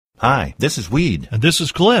Hi, this is Weed. And this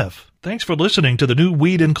is Cliff. Thanks for listening to the new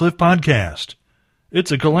Weed and Cliff podcast.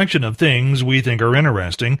 It's a collection of things we think are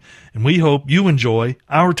interesting, and we hope you enjoy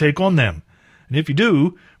our take on them. And if you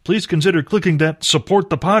do, please consider clicking that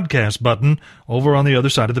support the podcast button over on the other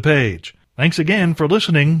side of the page. Thanks again for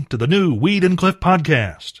listening to the new Weed and Cliff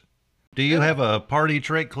podcast. Do you have a party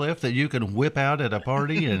trick, Cliff, that you can whip out at a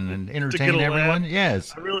party and entertain everyone? Laugh?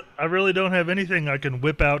 Yes. I really don't have anything I can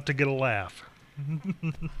whip out to get a laugh.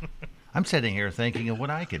 I'm sitting here thinking of what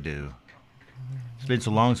I could do. It's been so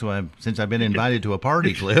long since I've been invited to a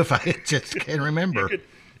party, Cliff. I just can't remember.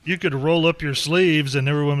 You could roll up your sleeves and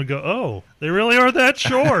everyone would go, oh, they really are that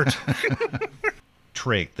short.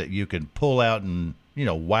 Trick that you can pull out and,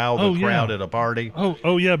 wow the crowd at a party.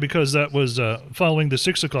 Oh, yeah, because that was following the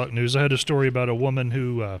 6 o'clock news. I had a story about a woman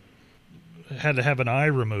who had to have an eye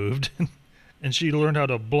removed, and she learned how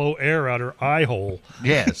to blow air out her eye hole.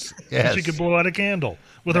 Yes. She could blow out a candle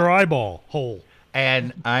with her eyeball hole.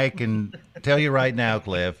 And I can tell you right now,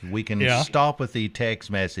 Cliff, we can stop with the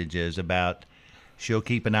text messages about she'll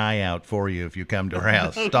keep an eye out for you if you come to her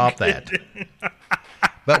house. Stop that.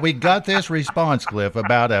 But we got this response, Cliff,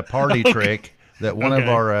 about a party trick that one of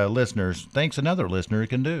our listeners thinks another listener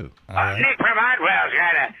can do. Nick from Otwell's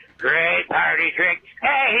got a great party trick.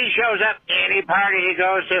 Hey, he shows up any party he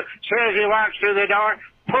goes to. As soon as he walks through the door,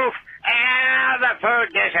 poof, and the food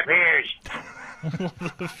disappears.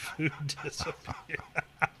 The food disappears.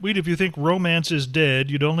 Weed, if you think romance is dead,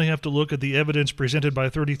 you'd only have to look at the evidence presented by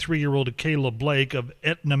 33-year-old Kayla Blake of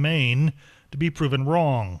Etna, Maine, to be proven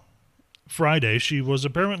wrong. Friday, she was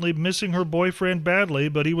apparently missing her boyfriend badly,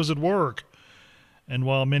 but he was at work. And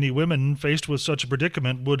while many women faced with such a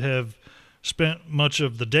predicament would have spent much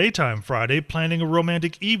of the daytime Friday planning a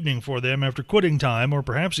romantic evening for them after quitting time, or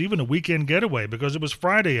perhaps even a weekend getaway, because it was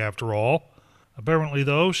Friday after all. Apparently,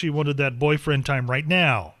 though, she wanted that boyfriend time right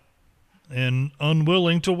now, and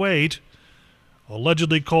unwilling to wait,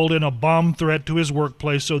 allegedly called in a bomb threat to his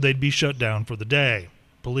workplace so they'd be shut down for the day.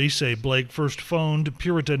 Police say Blake first phoned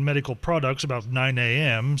Puritan Medical Products about 9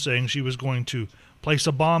 a.m., saying she was going to place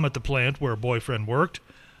a bomb at the plant where boyfriend worked,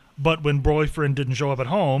 but when boyfriend didn't show up at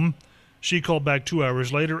home, she called back 2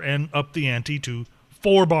 hours later and upped the ante to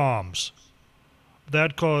 4 bombs.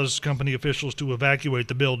 That caused company officials to evacuate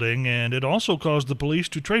the building, and it also caused the police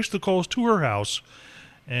to trace the calls to her house,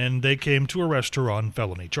 and they came to arrest her on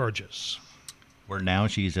felony charges. Where now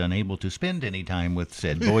she's unable to spend any time with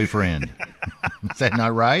said boyfriend. Is that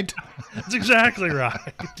not right? That's exactly right.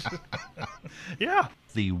 Yeah.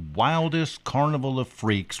 The wildest carnival of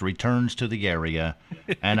freaks returns to the area,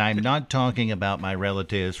 and I'm not talking about my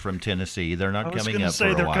relatives from Tennessee. They're not coming up for a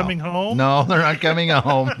while. They're coming home? No, they're not coming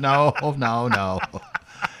home. No.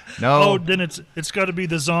 Oh, then it's got to be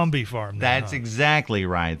the zombie farm. That's exactly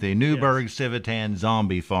right. The Newburgh Civitan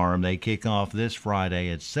Zombie Farm. They kick off this Friday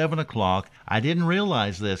at 7 o'clock. I didn't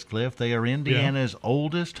realize this, Cliff. They are Indiana's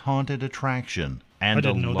oldest haunted attraction. And I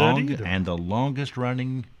didn't know that either. And the longest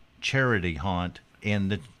running charity haunt in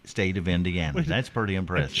the state of Indiana. Wait, that's pretty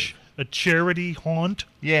impressive. A charity haunt?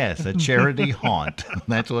 Yes, a charity haunt.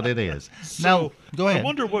 That's what it is. So, now, go ahead.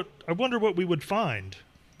 I wonder what we would find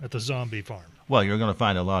at the zombie farm. Well, you're going to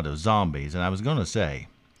find a lot of zombies, and I was going to say,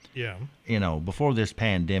 yeah, before this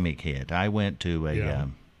pandemic hit, I went to a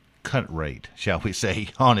cut rate, shall we say,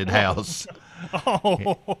 haunted house.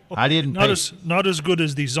 Oh, I didn't not as good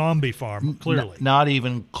as the zombie farm, clearly. Not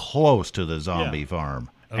even close to the zombie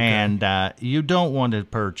farm. Okay. And you don't want to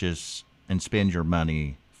purchase and spend your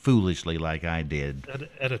money foolishly like I did.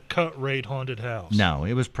 At a cut-rate haunted house. No,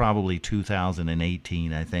 it was probably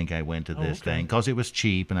 2018, I think I went to this thing, because it was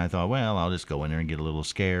cheap, and I thought, well, I'll just go in there and get a little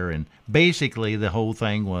scare. And basically the whole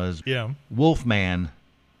thing was Wolfman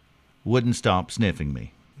wouldn't stop sniffing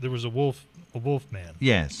me. There was a wolf man.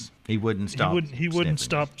 Yes, he wouldn't stop He wouldn't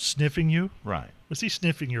stop sniffing you? Right. Was he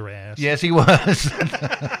sniffing your ass? Yes, he was.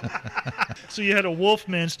 So you had a wolf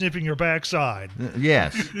man sniffing your backside.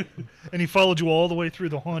 Yes. And he followed you all the way through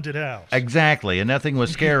the haunted house. Exactly, and nothing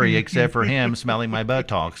was scary except for him smelling my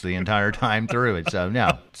buttocks the entire time through it. So,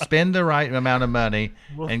 no, spend the right amount of money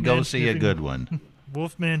and go see a good one.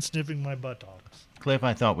 Wolfman sniffing my buttocks. Cliff,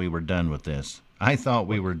 I thought we were done with this. I thought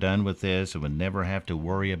we were done with this and would never have to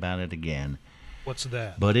worry about it again. What's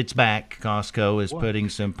that? But it's back. Costco is putting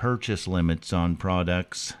some purchase limits on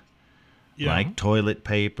products like toilet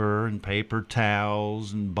paper and paper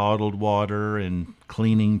towels and bottled water and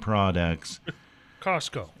cleaning products.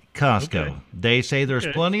 Costco. Okay. They say there's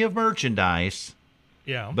plenty of merchandise,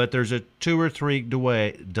 but there's a 2 or 3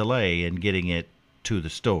 delay in getting it to the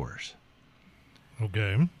stores.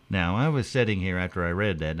 Okay. Now, I was sitting here after I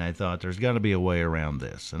read that, and I thought there's got to be a way around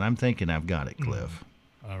this. And I'm thinking I've got it, Cliff.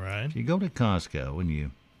 All right. If you go to Costco and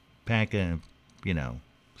you pack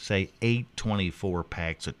say 8 24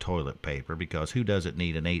 packs of toilet paper, because who doesn't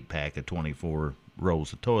need an 8-pack of 24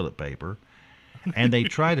 rolls of toilet paper? And they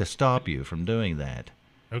try to stop you from doing that.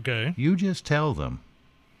 Okay. You just tell them,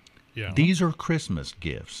 Yeah. these are Christmas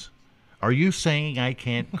gifts. Are you saying I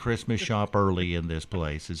can't Christmas shop early in this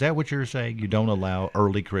place? Is that what you're saying? You don't allow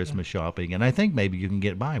early Christmas shopping? And I think maybe you can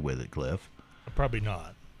get by with it, Cliff. Probably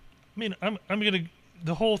not. I mean, I'm gonna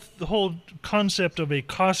the whole concept of a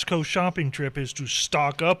Costco shopping trip is to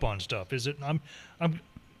stock up on stuff. Is it? I'm I'm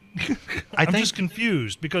just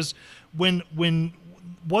confused because when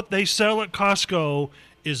what they sell at Costco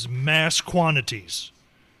is mass quantities,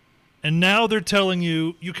 and now they're telling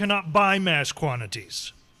you cannot buy mass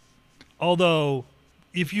quantities. Although,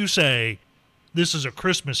 if you say this is a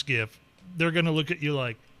Christmas gift, they're going to look at you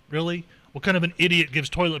like, really? What kind of an idiot gives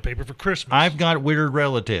toilet paper for Christmas? I've got weird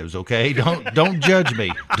relatives, okay? Don't judge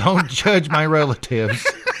me. Don't judge my relatives.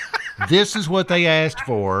 This is what they asked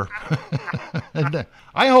for.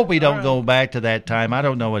 I hope we don't go back to that time. I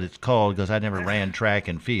don't know what it's called because I never ran track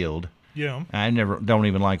and field. Yeah. I don't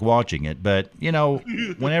even like watching it. But,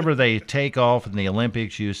 whenever they take off in the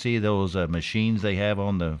Olympics, you see those machines they have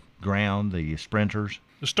on the ground, the sprinters.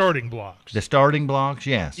 The starting blocks. The starting blocks,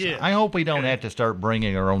 yes. Yeah. I hope we don't have to start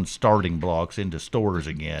bringing our own starting blocks into stores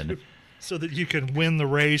again. So that you can win the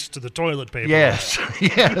race to the toilet paper. Yes,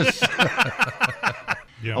 yes.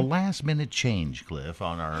 Yeah. A last-minute change, Cliff,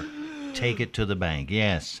 on our Take It to the Bank.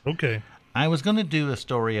 Yes. Okay. I was going to do a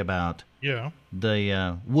story about Yeah.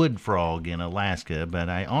 the wood frog in Alaska, but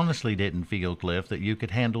I honestly didn't feel, Cliff, that you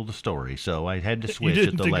could handle the story, so I had to switch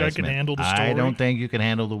didn't at the think I last could minute. handle the story? I don't think you can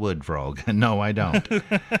handle the wood frog. No, I don't.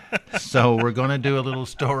 So we're going to do a little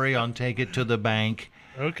story on Take It to the Bank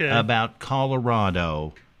Okay. about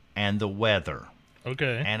Colorado and the weather.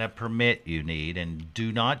 Okay. And a permit you need, and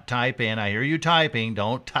do not type in, I hear you typing,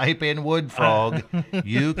 don't type in wood frog.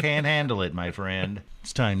 You can't handle it, my friend.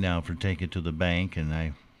 It's time now for Take It to the Bank, and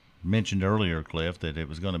I mentioned earlier, Cliff, that it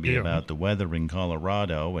was going to be about the weather in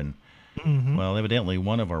Colorado, and, well, evidently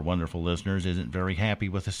one of our wonderful listeners isn't very happy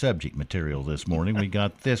with the subject material this morning. We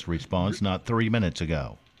got this response not 3 minutes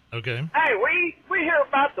ago. Okay. Hey, we hear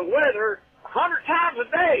about the weather 100 times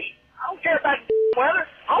a day. I don't care about the weather.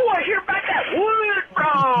 I want to hear about that wood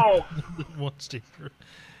frog. What's the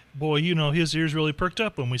boy? His ears really perked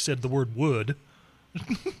up when we said the word wood.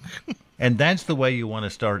 And that's the way you want to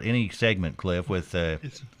start any segment, Cliff, with a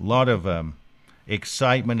lot of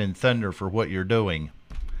excitement and thunder for what you're doing.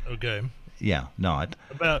 Okay. Yeah, not.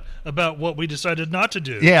 About what we decided not to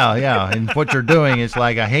do. Yeah, and what you're doing is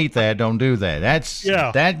like, I hate that, don't do that.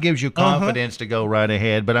 That gives you confidence to go right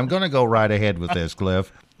ahead, but I'm going to go right ahead with this,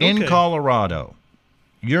 Cliff. In Okay. Colorado,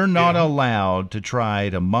 you're not allowed to try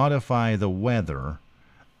to modify the weather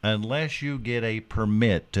unless you get a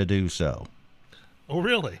permit to do so. Oh,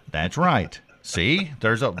 really? That's right. See,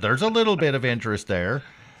 there's a little bit of interest there.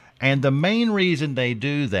 And the main reason they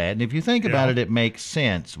do that, and if you think about it, it makes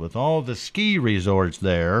sense. With all the ski resorts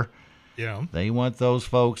there, Yeah. they want those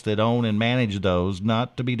folks that own and manage those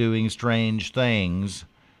not to be doing strange things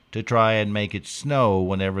to try and make it snow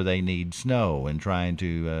whenever they need snow, and trying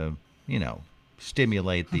to,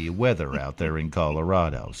 stimulate the weather out there in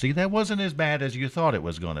Colorado. See, that wasn't as bad as you thought it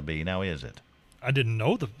was going to be, now is it? I didn't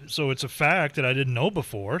know so it's a fact that I didn't know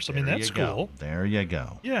before. So, There that's you go. cool. There you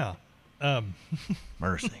go. Yeah.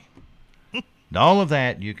 Mercy. And all of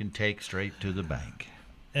that you can take straight to the bank.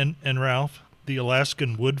 And Ralph, the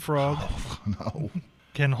Alaskan wood frog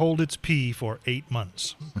can hold its pee for 8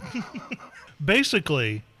 months.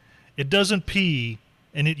 Basically, it doesn't pee,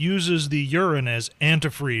 and it uses the urine as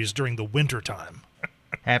antifreeze during the wintertime.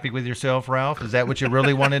 Happy with yourself, Ralph? Is that what you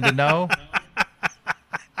really wanted to know?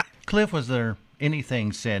 Cliff, was there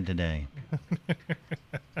anything said today?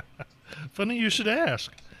 Funny you should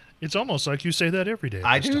ask. It's almost like you say that every day.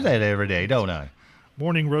 I do that every day, don't I?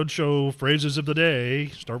 Morning Roadshow phrases of the day.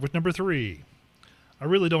 Start with number 3. I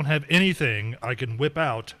really don't have anything I can whip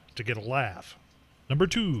out to get a laugh. Number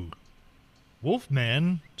 2.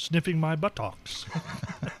 Wolfman sniffing my buttocks.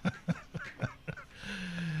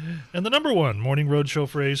 And the number 1 Morning Roadshow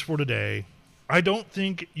phrase for today. I don't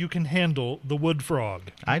think you can handle the wood frog.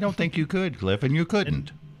 I don't think you could, Cliff, and you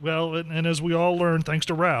couldn't. Well, and as we all learned, thanks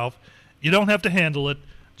to Ralph, you don't have to handle it.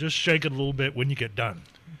 Just shake it a little bit when you get done.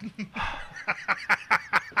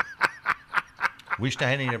 Wished I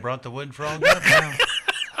hadn't even brought the wood frog up now.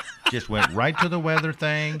 Just went right to the weather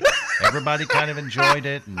thing. Everybody kind of enjoyed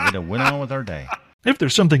it, and went on with our day. If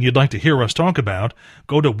there's something you'd like to hear us talk about,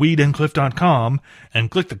 go to weedandcliff.com and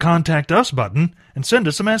click the Contact Us button and send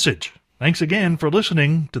us a message. Thanks again for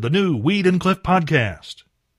listening to the new Weed and Cliff podcast.